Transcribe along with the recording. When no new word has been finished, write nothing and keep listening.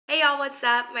y'all, what's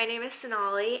up? My name is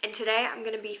Sonali, and today I'm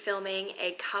going to be filming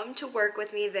a come to work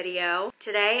with me video.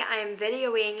 Today I'm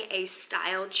videoing a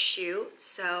styled shoot.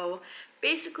 So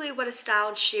basically what a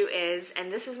styled shoot is, and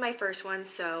this is my first one,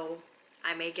 so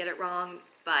I may get it wrong,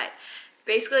 but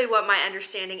basically what my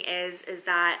understanding is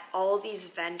that all these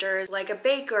vendors, like a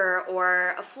baker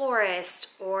or a florist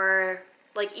or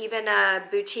like even a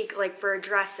boutique like for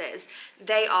dresses,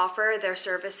 they offer their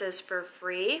services for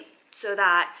free so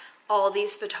that all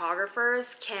these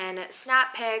photographers can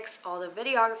snap pics, all the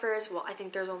videographers, well I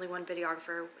think there's only one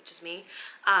videographer, which is me,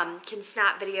 can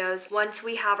snap videos. Once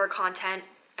we have our content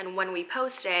and when we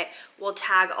post it, we'll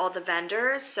tag all the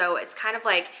vendors, so it's kind of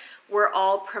like we're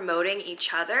all promoting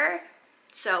each other.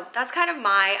 So that's kind of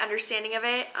my understanding of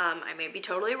it. I may be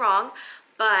totally wrong,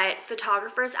 but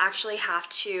photographers actually have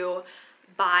to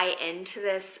buy into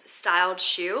this styled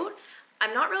shoot.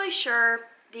 I'm not really sure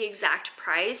the exact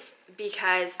price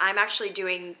because I'm actually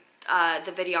doing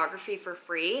the videography for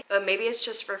free, but maybe it's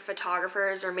just for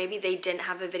photographers, or maybe they didn't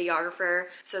have a videographer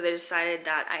so they decided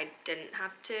that I didn't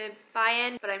have to buy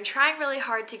in. But I'm trying really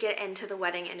hard to get into the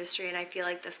wedding industry, and I feel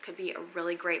like this could be a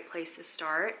really great place to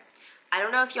start. I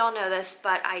don't know if y'all know this,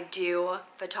 but I do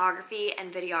photography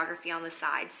and videography on the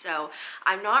side, so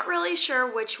I'm not really sure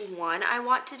which one I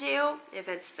want to do, if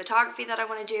it's photography that I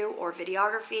want to do or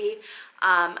videography,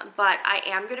 but I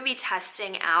am going to be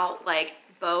testing out like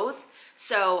both.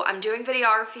 So I'm doing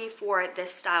videography for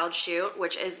this styled shoot,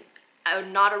 which is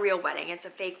not a real wedding, it's a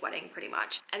fake wedding pretty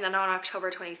much. And then on October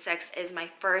 26th is my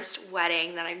first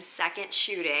wedding that I'm second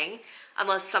shooting,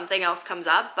 unless something else comes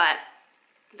up, but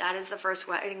that is the first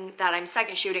wedding that I'm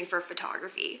second shooting for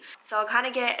photography. So I'll kind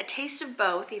of get a taste of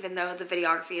both, even though the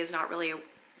videography is not really a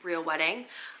real wedding.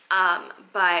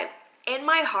 But in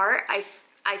my heart,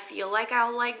 I feel like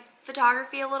I'll like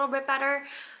photography a little bit better.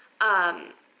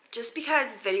 Just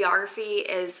because videography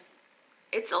is,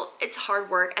 it's hard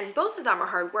work, and both of them are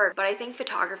hard work, but I think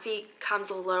photography comes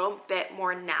a little bit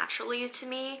more naturally to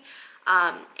me.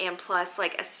 And plus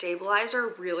like a stabilizer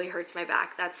really hurts my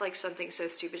back. That's like something so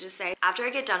stupid to say. After I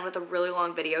get done with a really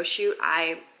long video shoot,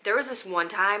 there was this one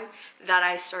time that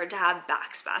I started to have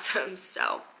back spasms.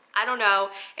 So I don't know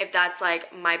if that's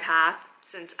like my path,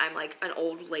 since I'm like an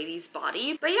old lady's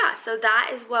body. But yeah, so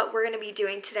that is what we're gonna be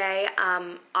doing today.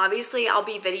 Obviously I'll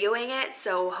be videoing it,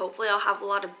 so hopefully I'll have a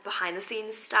lot of behind the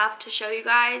scenes stuff to show you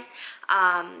guys.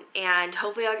 And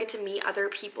hopefully I'll get to meet other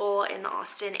people in the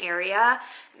Austin area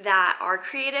that are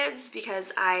creatives,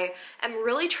 because I am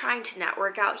really trying to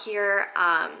network out here.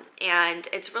 And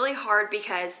it's really hard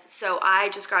because, so I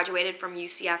just graduated from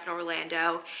UCF in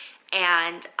Orlando,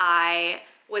 and I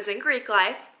was in Greek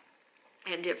life.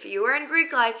 And if you were in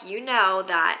Greek life, you know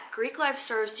that Greek life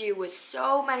serves you with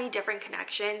so many different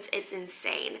connections. It's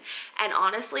insane. And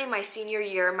honestly, my senior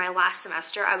year, my last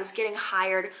semester, I was getting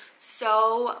hired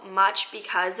so much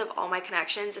because of all my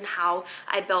connections and how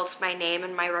I built my name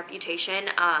and my reputation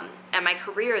and my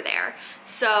career there.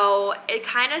 So it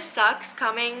kind of sucks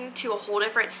coming to a whole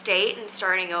different state and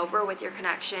starting over with your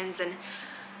connections and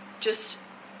just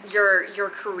your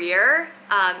career,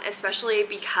 especially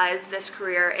because this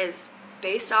career is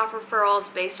based off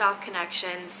referrals, based off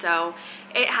connections. So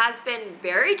it has been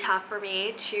very tough for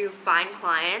me to find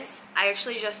clients. I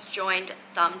actually just joined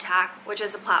Thumbtack, which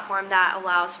is a platform that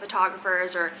allows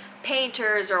photographers or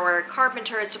painters or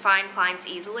carpenters to find clients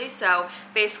easily. So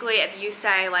basically if you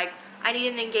say like, I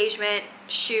need an engagement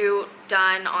shoot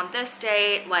done on this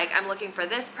date, like I'm looking for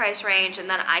this price range, and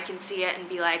then I can see it and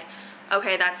be like,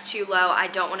 okay, that's too low, I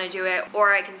don't want to do it.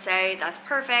 Or I can say, that's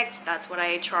perfect, that's what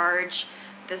I charge,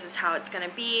 this is how it's gonna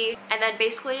be. And then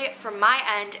basically from my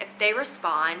end, if they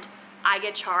respond, I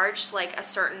get charged like a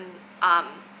certain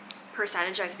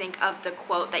percentage, I think, of the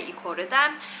quote that you quoted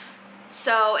them.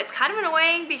 So it's kind of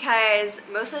annoying because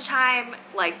most of the time,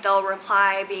 like they'll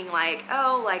reply being like,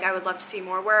 oh, like I would love to see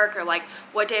more work, or like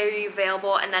what day are you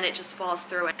available, and then it just falls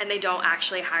through and they don't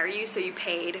actually hire you, so you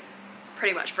paid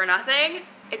pretty much for nothing.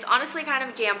 It's honestly kind of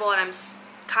a gamble, and I'm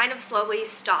kind of slowly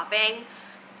stopping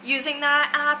using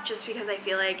that app just because I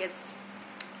feel like it's,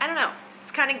 I don't know,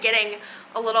 it's kind of getting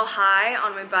a little high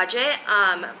on my budget,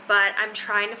 but I'm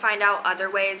trying to find out other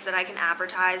ways that I can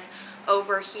advertise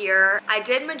over here. I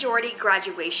did majority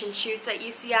graduation shoots at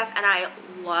UCF, and I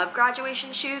love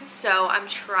graduation shoots, so I'm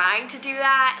trying to do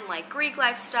that and like Greek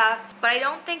life stuff, but I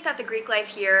don't think that the Greek life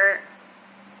here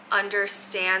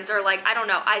understands, or like, I don't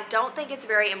know, I don't think it's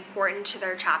very important to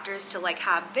their chapters to like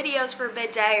have videos for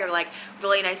bid day or like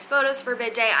really nice photos for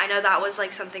bid day. I know that was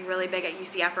like something really big at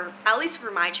UCF, or at least for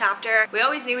my chapter. We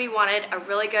always knew we wanted a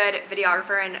really good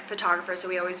videographer and photographer, so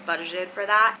we always budgeted for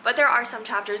that. But there are some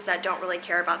chapters that don't really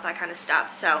care about that kind of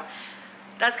stuff. So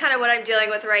that's kind of what I'm dealing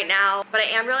with right now. But I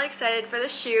am really excited for the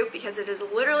shoot because it is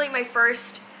literally my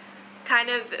first kind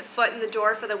of foot in the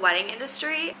door for the wedding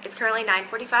industry. It's currently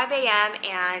 9:45 a.m.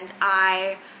 and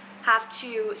I have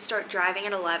to start driving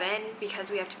at 11 because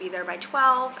we have to be there by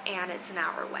 12 and it's an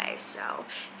hour away. So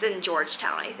it's in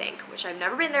Georgetown, I think, which I've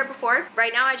never been there before.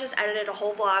 Right now I just edited a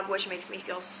whole vlog, which makes me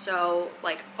feel so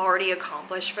like already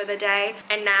accomplished for the day.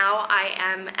 And now I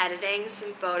am editing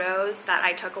some photos that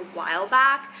I took a while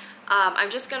back.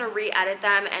 I'm just gonna re-edit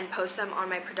them and post them on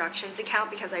my productions account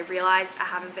because I realized I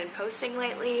haven't been posting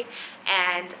lately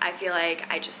and I feel like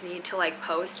I just need to like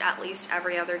post at least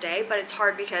every other day. But it's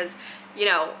hard because, you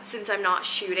know, since I'm not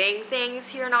shooting things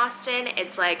here in Austin,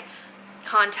 it's like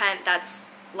content that's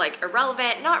like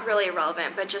irrelevant, not really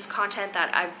irrelevant, but just content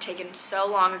that I've taken so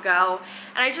long ago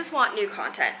and I just want new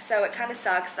content. So it kind of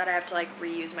sucks that I have to like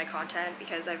reuse my content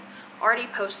because I've already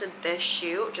posted this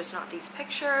shoot, just not these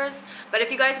pictures. But if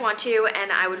you guys want to,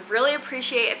 and I would really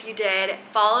appreciate if you did,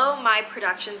 follow my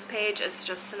productions page. It's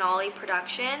just Sonali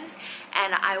Productions,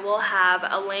 and I will have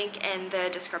a link in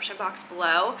the description box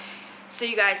below so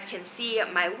you guys can see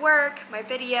my work, my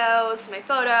videos, my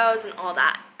photos, and all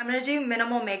that. I'm gonna do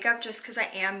minimal makeup just because I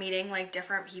am meeting like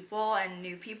different people and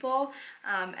new people,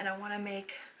 and I want to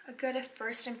make a good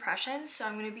first impression. So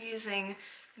I'm gonna be using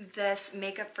this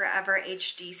Makeup Forever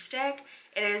HD stick.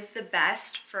 It is the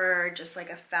best for just like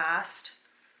a fast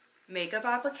makeup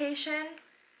application,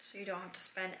 so you don't have to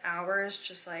spend hours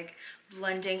just like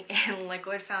blending in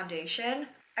liquid foundation.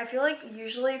 I feel like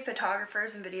usually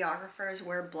photographers and videographers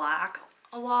wear black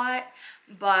a lot,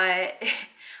 but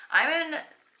I'm in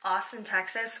Austin,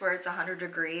 Texas, where it's 100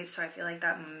 degrees, so I feel like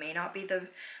that may not be the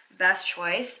best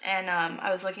choice. And I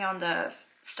was looking on the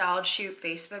Styled Shoot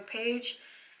Facebook page,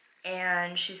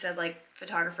 and she said like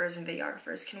photographers and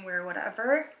videographers can wear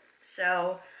whatever.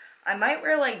 So I might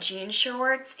wear like jean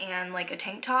shorts and like a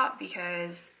tank top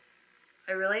because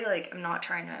I really like, I'm not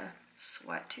trying to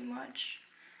sweat too much,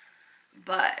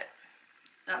 but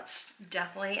that's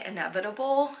definitely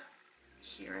inevitable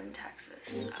here in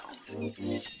Texas.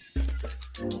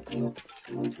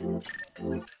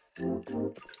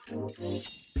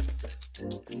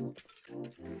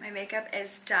 My makeup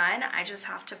is done. I just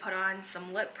have to put on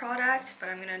some lip product, but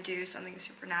I'm gonna do something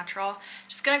super natural.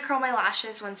 Just gonna curl my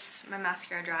lashes once my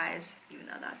mascara dries, even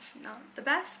though that's not the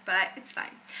best, but it's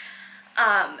fine.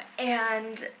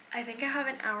 And I think I have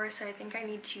an hour, so I think I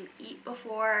need to eat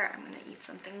before. I'm gonna eat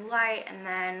something light and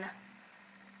then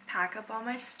pack up all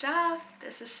my stuff.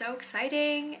 This is so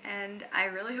exciting, and I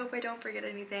really hope I don't forget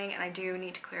anything, and I do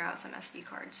need to clear out some SD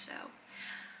cards,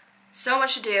 so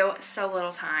much to do, so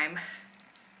little time.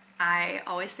 I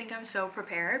always think I'm so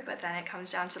prepared, but then it comes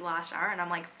down to the last hour and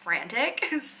I'm like frantic,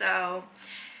 so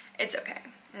it's okay.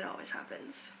 It always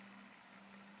happens.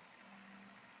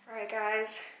 Alright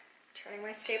guys, turning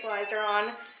my stabilizer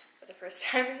on for the first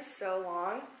time in so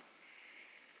long.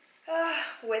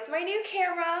 With my new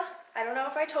camera, I don't know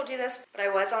if I told you this, but I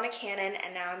was on a Canon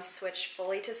and now I'm switched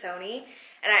fully to Sony.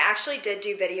 And I actually did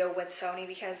do video with Sony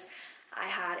because I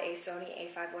had a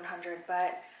Sony a5100,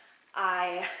 but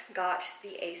I got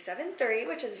the a7 III,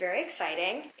 which is very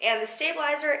exciting. And the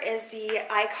stabilizer is the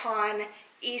Icon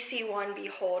EC1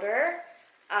 Beholder.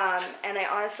 And I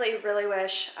honestly really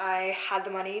wish I had the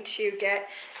money to get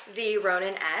the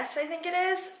Ronin S, I think it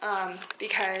is,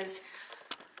 because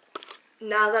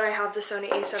now that I have the Sony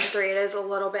a7 III, it is a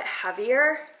little bit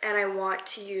heavier, and I want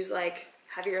to use like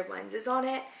heavier lenses on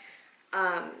it.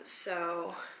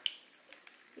 So,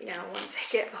 you know, once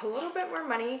I get a little bit more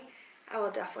money, I will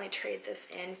definitely trade this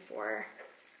in for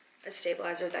a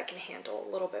stabilizer that can handle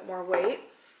a little bit more weight.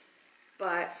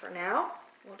 But for now,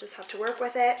 we'll just have to work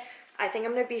with it. I think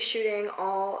I'm going to be shooting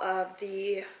all of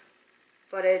the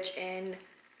footage in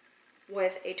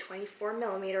with a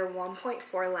 24mm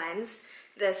 1.4 lens.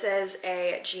 This is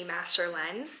a G Master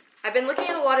lens. I've been looking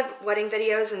at a lot of wedding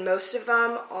videos, and most of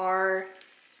them are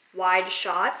wide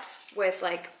shots with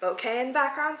like bokeh in the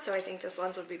background, so I think this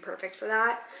lens would be perfect for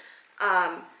that.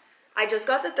 I just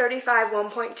got the 35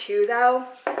 1.2 though.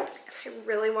 I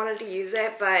really wanted to use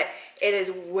it, but it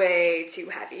is way too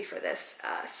heavy for this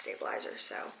stabilizer,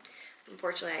 so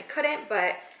unfortunately I couldn't.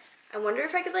 But I wonder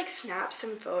if I could like snap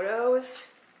some photos,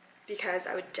 because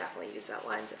I would definitely use that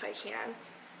lens if I can.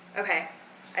 Okay,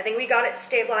 I think we got it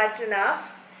stabilized enough.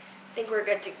 I think we're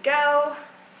good to go.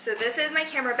 So this is my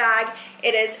camera bag.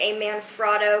 It is a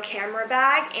Manfrotto camera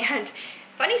bag, and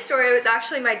funny story, it was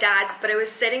actually my dad's, but it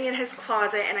was sitting in his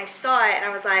closet and I saw it and I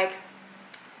was like,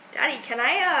 Daddy, can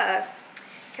I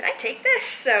take this?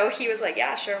 So he was like,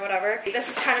 yeah, sure, whatever. This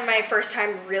is kind of my first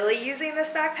time really using this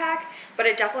backpack, but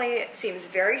it definitely seems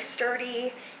very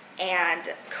sturdy,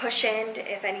 and cushioned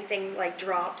if anything like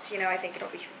drops, you know, I think it'll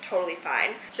be totally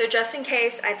fine. So just in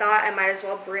case, I thought I might as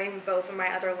well bring both of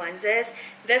my other lenses.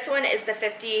 This one is the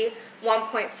 50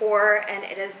 1.4 and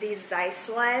it is the Zeiss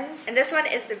lens. And this one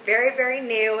is the very, very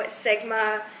new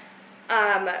Sigma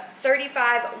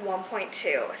 35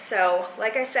 1.2. So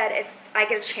like I said, if I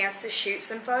get a chance to shoot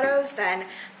some photos, then I'm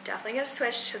definitely gonna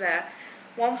switch to the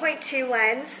 1.2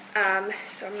 lens.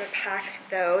 So I'm gonna pack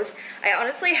those. I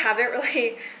honestly haven't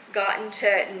really gotten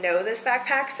to know this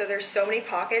backpack, so there's so many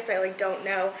pockets, I like don't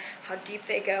know how deep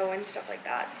they go and stuff like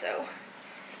that, so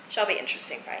shall be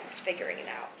interesting figuring it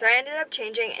out. So I ended up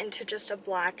changing into just a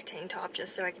black tank top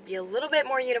just so I could be a little bit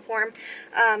more uniform,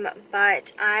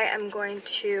 but I am going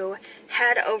to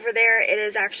head over there. It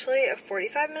is actually a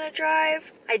 45-minute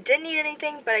drive. I didn't need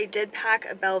anything, but I did pack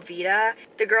a Belvita.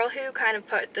 The girl who kind of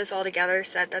put this all together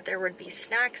said that there would be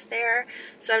snacks there,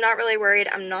 so I'm not really worried.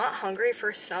 I'm not hungry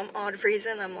for some odd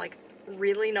reason. I'm like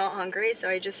really not hungry, so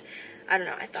I don't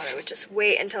know, I thought I would just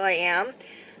wait until I am.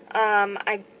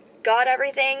 I got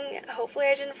everything. Hopefully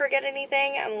I didn't forget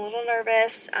anything. I'm a little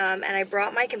nervous, and I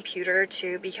brought my computer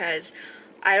too because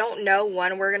I don't know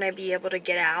when we're gonna be able to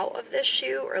get out of this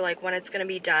shoot or like when it's gonna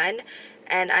be done,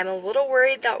 and I'm a little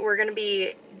worried that we're gonna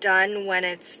be done when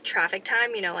it's traffic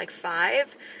time, you know, like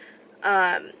 5.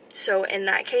 So in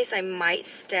that case I might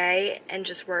stay and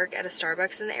just work at a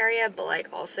Starbucks in the area, but like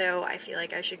also I feel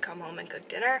like I should come home and cook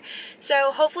dinner.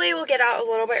 So hopefully we'll get out a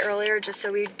little bit earlier just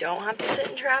so we don't have to sit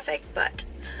in traffic, but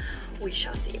we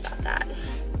shall see about that.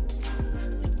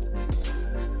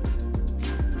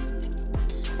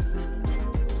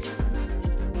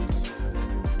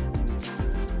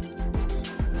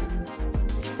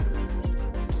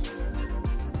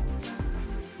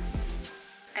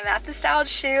 I'm at the styled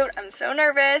shoot. I'm so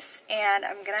nervous, and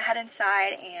I'm gonna head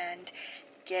inside and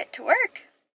get to work.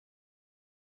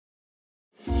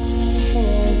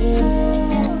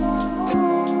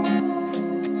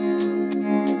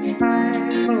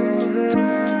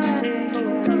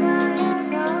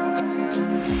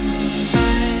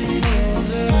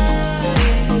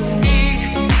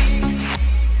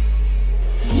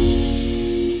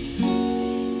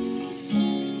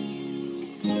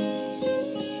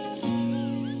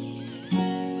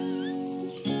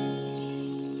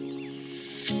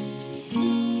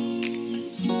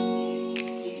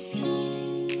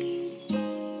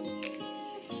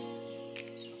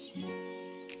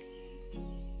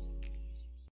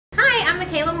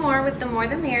 With the More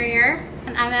the Merrier.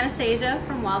 And I'm Anastasia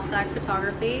from Wild Stack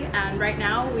Photography, and right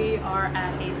now we are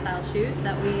at a styled shoot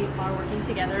that we are working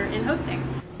together in hosting.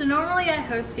 So normally I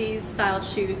host these styled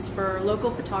shoots for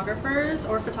local photographers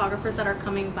or photographers that are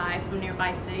coming by from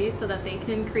nearby cities so that they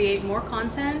can create more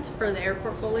content for their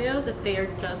portfolios if they are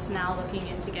just now looking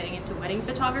into getting into wedding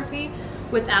photography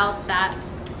without that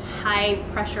high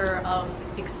pressure of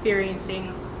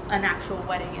experiencing an actual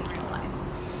wedding in real life.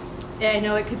 I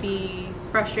know it could be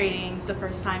frustrating the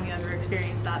first time you ever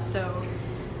experience that, so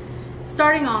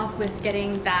starting off with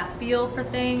getting that feel for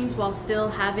things while still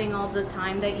having all the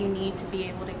time that you need to be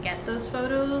able to get those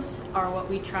photos are what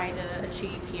we try to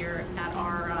achieve here at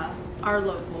our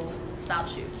local style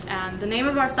shoots. And the name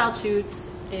of our style shoots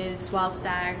is Wild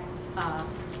Stag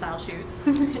Style Shoots.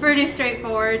 It's pretty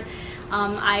straightforward.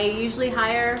 I usually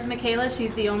hire Michaela.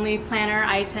 She's the only planner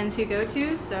I tend to go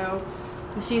to, so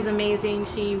she's amazing.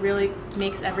 She really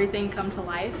makes everything come to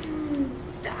life.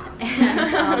 Stop.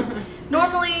 And,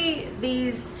 normally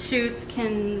these shoots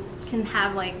can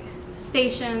have like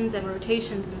stations and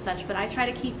rotations and such, but I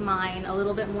try to keep mine a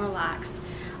little bit more laxed,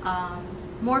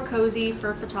 more cozy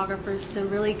for photographers to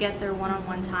really get their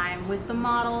one-on-one time with the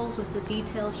models, with the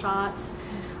detail shots.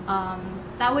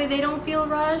 That way they don't feel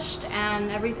rushed,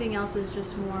 and everything else is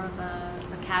just more of a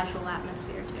casual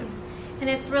atmosphere too. And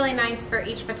it's really nice for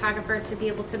each photographer to be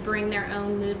able to bring their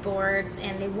own mood boards,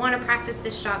 and they want to practice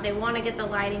this shot, they want to get the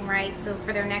lighting right, so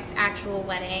for their next actual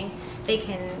wedding they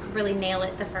can really nail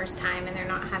it the first time, and they're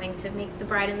not having to make the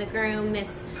bride and the groom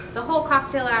miss the whole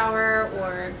cocktail hour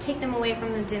or take them away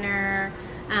from the dinner.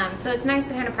 So it's nice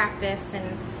to kind of practice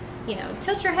and, you know,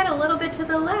 tilt your head a little bit to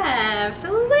the left,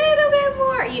 a little bit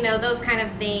more, you know, those kind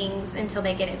of things until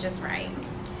they get it just right.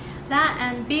 That,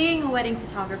 and being a wedding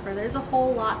photographer, there's a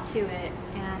whole lot to it,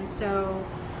 and so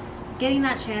getting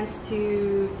that chance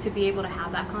to be able to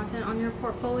have that content on your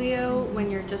portfolio when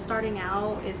you're just starting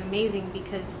out is amazing,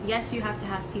 because yes, you have to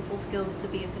have people skills to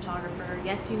be a photographer,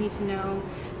 yes, you need to know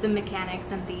the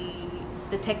mechanics and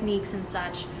the techniques and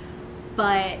such,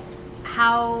 but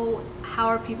how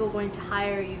are people going to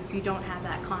hire you if you don't have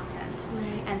that content?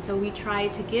 Right. And so we try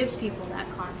to give people that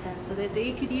content so that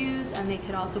they could use, and they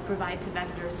could also provide to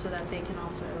vendors so that they can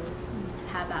also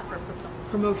have that for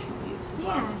promotional use as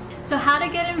well. So how to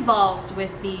get involved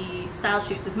with the style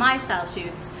shoots, with my style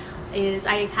shoots, is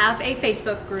I have a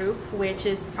Facebook group, which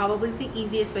is probably the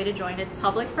easiest way to join. It's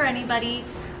public for anybody.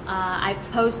 I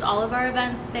post all of our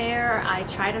events there. I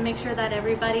try to make sure that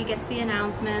everybody gets the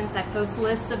announcements. I post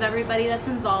lists of everybody that's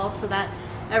involved so that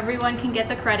everyone can get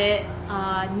the credit.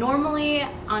 Normally,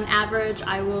 on average,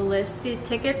 I will list the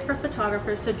tickets for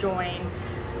photographers to join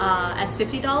as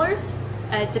 $50.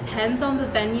 It depends on the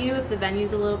venue. If the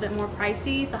venue's a little bit more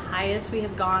pricey, the highest we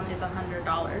have gone is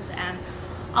 $100. And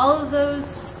all of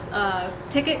those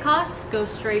ticket costs go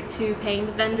straight to paying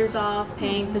the vendors off,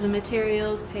 paying for the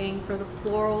materials, paying for the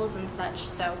florals and such.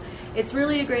 So it's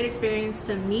really a great experience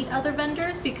to meet other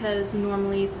vendors, because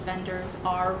normally the vendors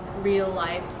are real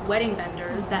life wedding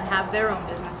vendors that have their own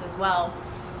business as well.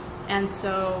 And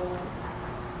so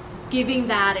giving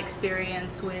that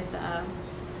experience with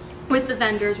the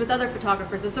vendors, with other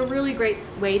photographers, is a really great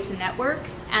way to network,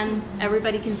 and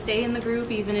everybody can stay in the group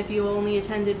even if you only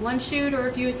attended one shoot or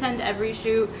if you attend every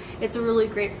shoot. It's a really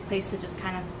great place to just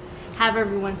kind of have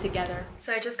everyone together.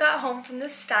 So I just got home from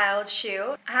this styled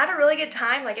shoot. I had a really good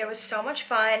time, like it was so much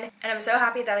fun, and I'm so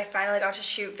happy that I finally got to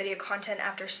shoot video content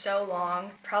after so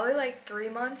long, probably like 3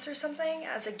 months or something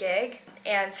as a gig.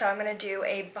 And so I'm gonna do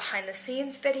a behind the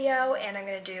scenes video, and I'm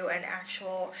gonna do an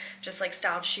actual just like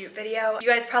styled shoot video. You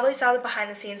guys probably saw the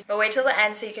behind the scenes, but wait till the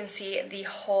end so you can see the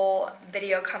whole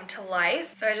video come to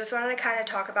life. So I just wanted to kind of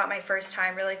talk about my first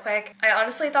time really quick. I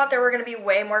honestly thought there were gonna be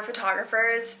way more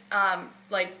photographers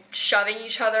like shoving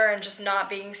each other and just not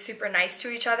being super nice to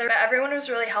each other, but everyone was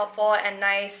really helpful and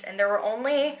nice, and there were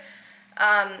only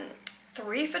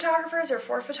 3 photographers or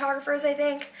 4 photographers, I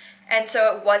think, and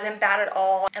so it wasn't bad at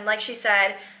all. And like she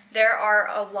said, there are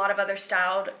a lot of other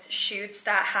styled shoots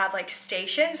that have like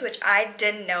stations, which I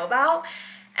didn't know about,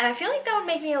 and I feel like that would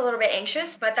make me a little bit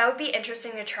anxious, but that would be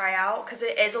interesting to try out because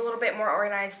it is a little bit more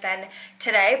organized than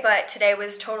today, but today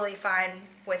was totally fine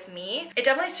with me. It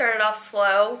definitely started off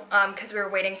slow because we were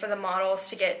waiting for the models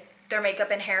to get their makeup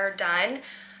and hair done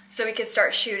so we could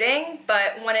start shooting,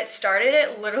 but when it started,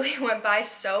 it literally went by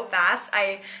so fast.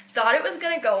 I thought it was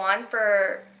gonna go on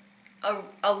for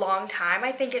a long time.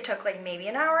 I think it took like maybe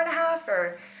an hour and a half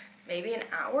or maybe an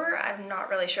hour. I'm not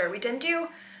really sure. We didn't do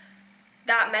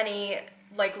that many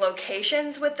like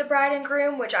locations with the bride and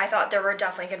groom, which I thought there were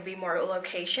definitely gonna be more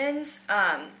locations.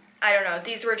 I don't know,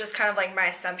 these were just kind of like my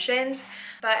assumptions,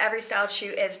 but every styled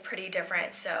shoot is pretty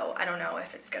different, so I don't know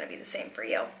if it's gonna be the same for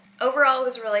you. Overall, it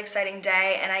was a really exciting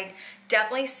day, and I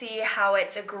definitely see how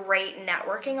it's a great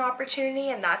networking opportunity,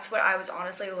 and that's what I was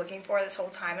honestly looking for this whole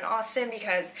time in Austin,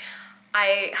 because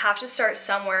I have to start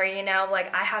somewhere, you know,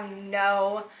 like I have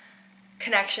no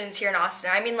connections here in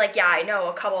Austin. I mean, like, yeah, I know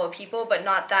a couple of people, but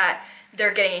not that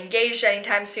they're getting engaged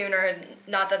anytime soon, or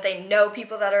not that they know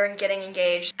people that are getting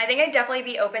engaged. I think I'd definitely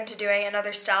be open to doing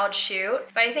another styled shoot,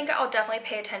 but I think I'll definitely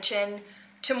pay attention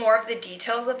to more of the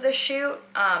details of the shoot.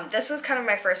 This was kind of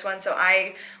my first one, so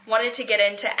I wanted to get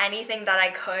into anything that I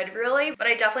could really, but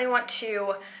I definitely want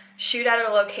to shoot at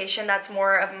a location that's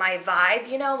more of my vibe,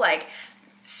 you know, like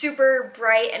super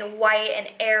bright and white and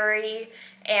airy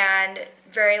and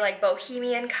very like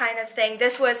bohemian kind of thing.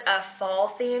 This was a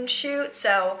fall themed shoot,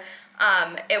 so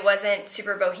it wasn't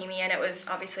super bohemian. It was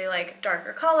obviously like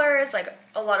darker colors, like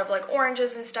a lot of like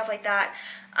oranges and stuff like that.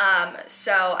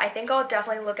 So I think I'll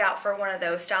definitely look out for one of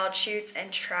those styled shoots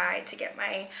and try to get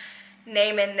my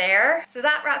name in there. So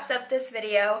that wraps up this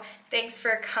video. Thanks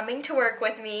for coming to work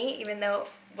with me, even though it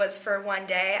was for one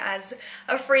day as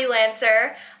a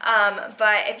freelancer.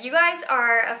 But if you guys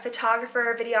are a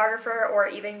photographer, videographer, or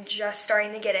even just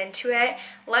starting to get into it,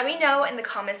 let me know in the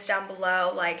comments down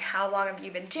below, like how long have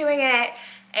you been doing it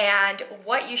and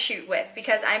what you shoot with,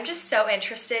 because I'm just so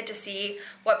interested to see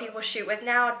what people shoot with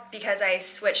now, because I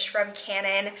switched from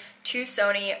Canon to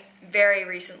Sony very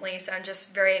recently, so I'm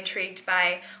just very intrigued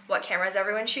by what cameras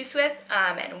everyone shoots with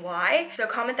and why. So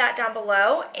comment that down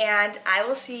below, and I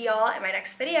will see y'all in my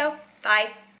next video.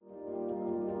 Bye!